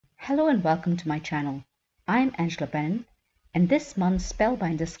Hello and welcome to my channel. I'm Angela Brennan, and this month's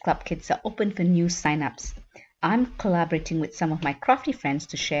Spellbinders Club Kits are open for new sign-ups. I'm collaborating with some of my crafty friends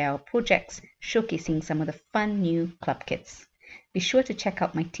to share our projects, showcasing some of the fun new club kits. Be sure to check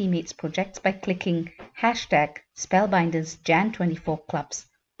out my teammates' projects by clicking hashtag SpellbindersJan24 Clubs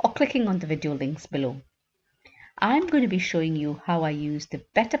or clicking on the video links below. I'm going to be showing you how I use the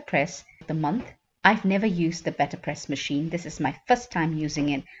Betterpress of the month. I've never used the Betterpress machine. This is my first time using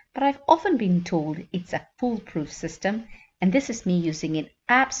it, but I've often been told it's a foolproof system, and this is me using it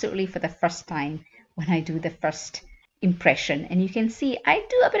absolutely for the first time when I do the first impression. And you can see I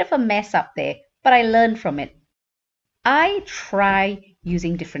do a bit of a mess up there, but I learn from it. I try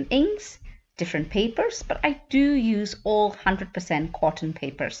using different inks, different papers, but I do use all 100% cotton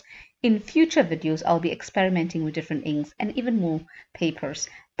papers. In future videos, I'll be experimenting with different inks and even more papers.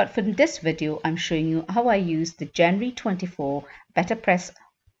 But for this video, I'm showing you how I use the January 24 Betterpress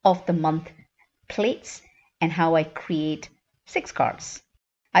of the month plates and how I create 6 cards.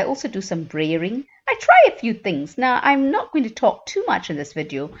 I also do some brayering. I try a few things. Now, I'm not going to talk too much in this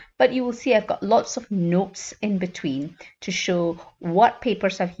video, but you will see I've got lots of notes in between to show what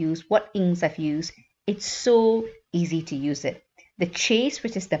papers I've used, what inks I've used. It's so easy to use it. The chase,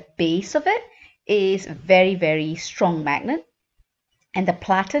 which is the base of it, is very, very strong magnet. And the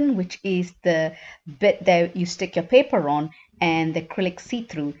platen, which is the bit that you stick your paper on, and the acrylic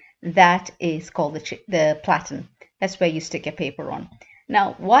see-through, that is called the platen. That's where you stick your paper on.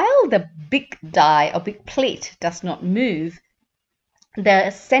 Now, while the big die or big plate does not move, the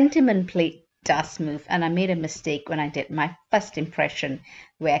sentiment plate does move. And I made a mistake when I did my first impression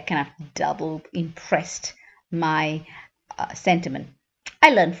where I kind of double impressed my sentiment.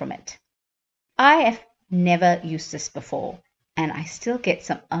 I learned from it. I have never used this before, and I still get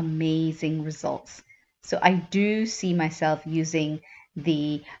some amazing results. So I do see myself using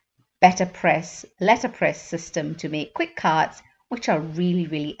the Betterpress Letterpress system to make quick cards, which are really,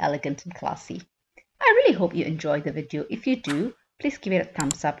 really elegant and classy. I really hope you enjoyed the video. If you do, please give it a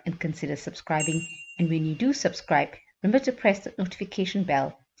thumbs up and consider subscribing. And when you do subscribe, remember to press the notification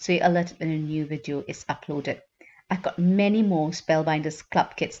bell so you're alerted when a new video is uploaded. I've got many more Spellbinders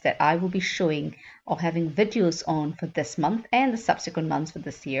Club Kits that I will be showing or having videos on for this month and the subsequent months for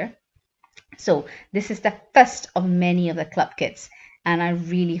this year. So this is the first of many of the club kits, and I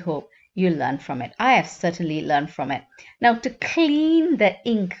really hope you learn from it. I have certainly learned from it. Now, to clean the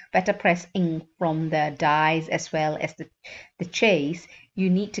ink, Betterpress ink, from the dies as well as the chase, you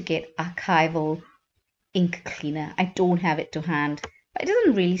need to get archival ink cleaner. I don't have it to hand, but it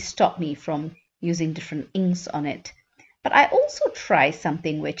doesn't really stop me from using different inks on it. But I also try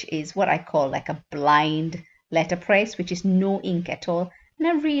something which is what I call like a blind letterpress, which is no ink at all, and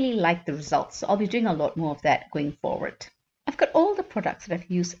I really like the results. So I'll be doing a lot more of that going forward. I've got all the products that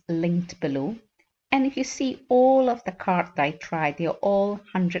I've used linked below, and if you see all of the cards that I tried, they're all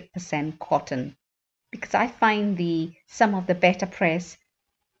 100% cotton, because I find some of the Betterpress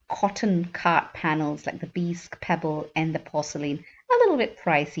cotton card panels like the Bisque, Pebble and the Porcelain a little bit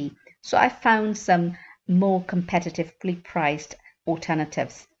pricey. So I found some more competitively priced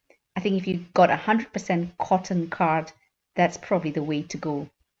alternatives. I think if you got a 100% cotton card, that's probably the way to go.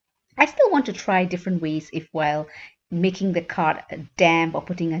 I still want to try different ways if while making the card damp or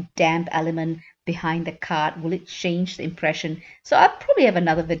putting a damp element behind the card, will it change the impression? So I'll probably have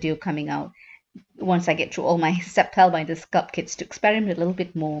another video coming out once I get through all my Spellbinders Club Kits to experiment a little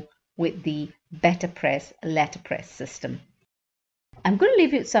bit more with the Betterpress Letterpress system. I'm going to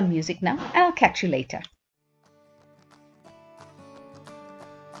leave you with some music now, and I'll catch you later.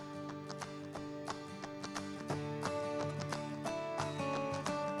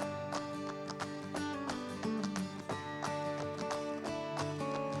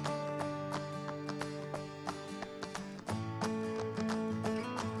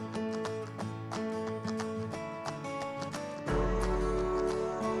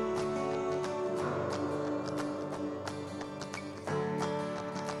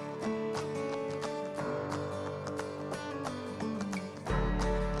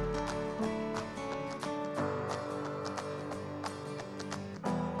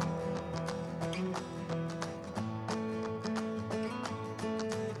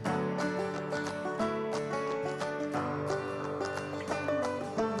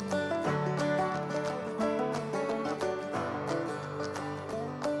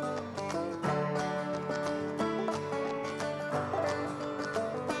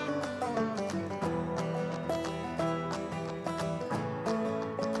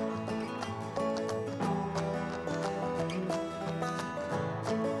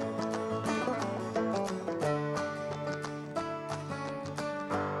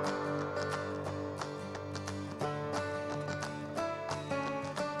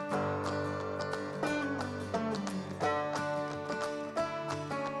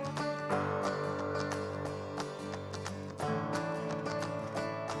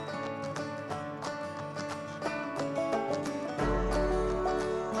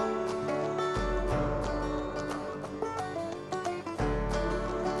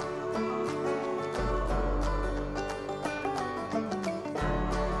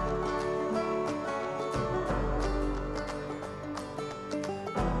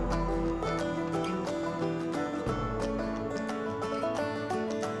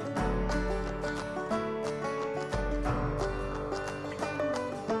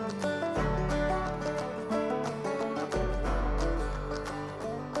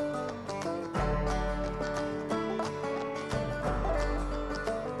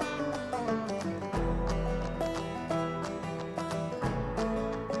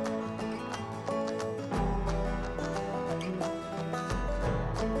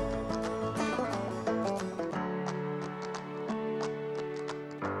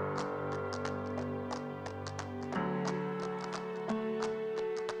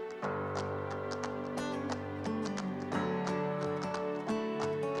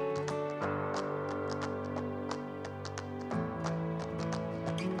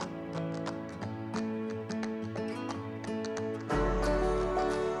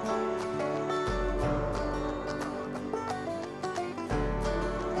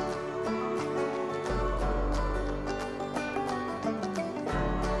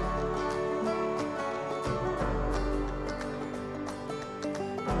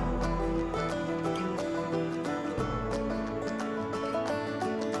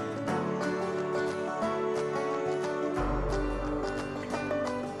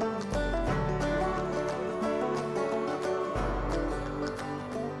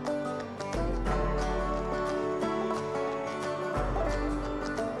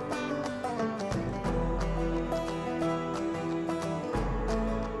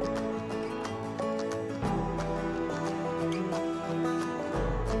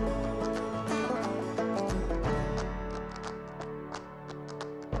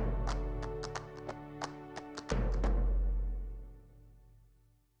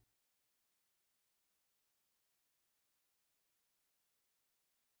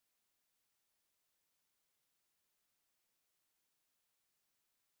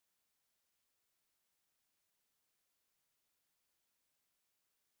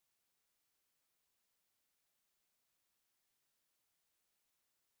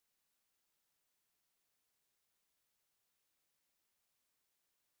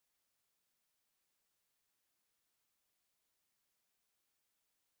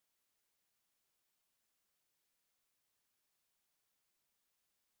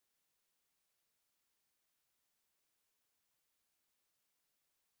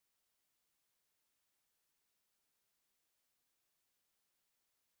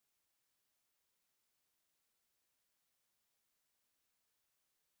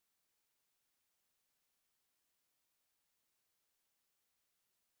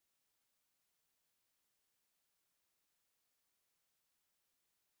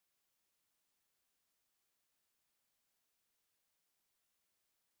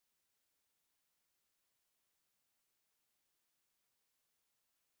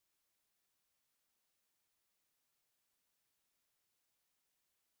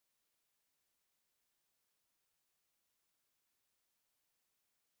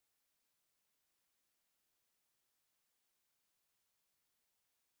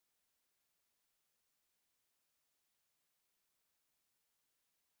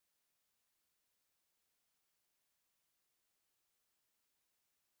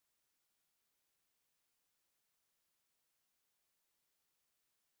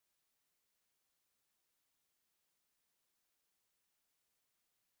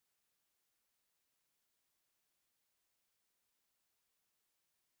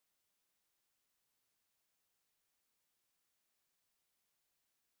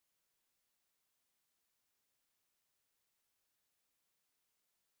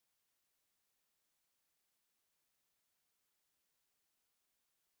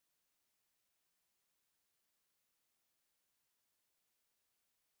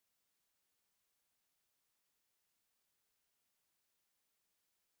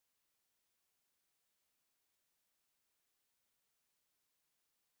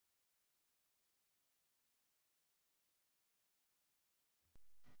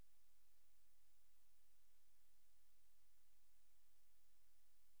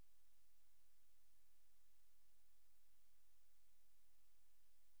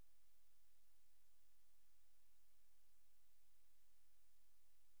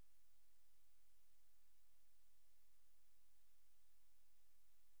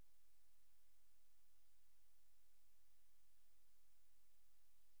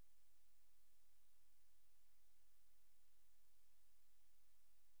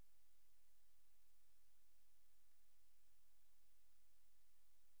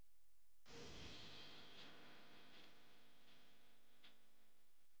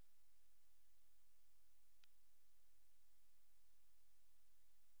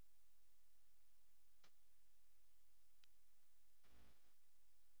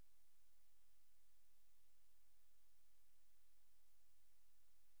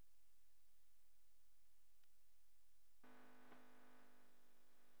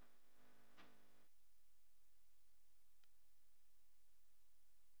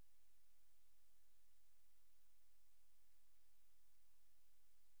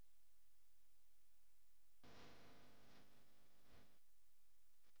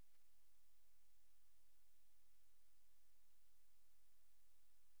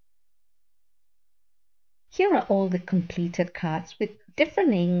 Here are all the completed cards with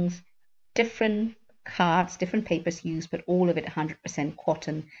different inks, different cards, different papers used, but all of it 100%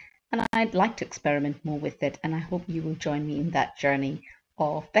 cotton. And I'd like to experiment more with it, and I hope you will join me in that journey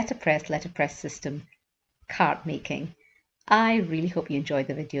of Betterpress, Letterpress system card making. I really hope you enjoyed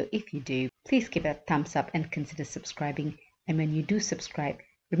the video. If you do, please give it a thumbs up and consider subscribing. And when you do subscribe,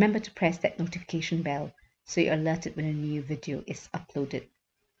 remember to press that notification bell so you're alerted when a new video is uploaded.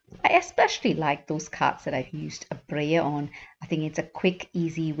 I especially like those cards that I've used a brayer on. I think it's a quick,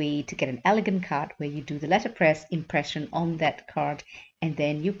 easy way to get an elegant card where you do the letterpress impression on that card and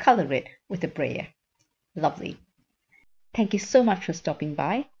then you color it with a brayer. Lovely. Thank you so much for stopping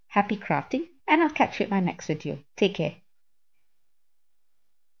by. Happy crafting, and I'll catch you in my next video. Take care.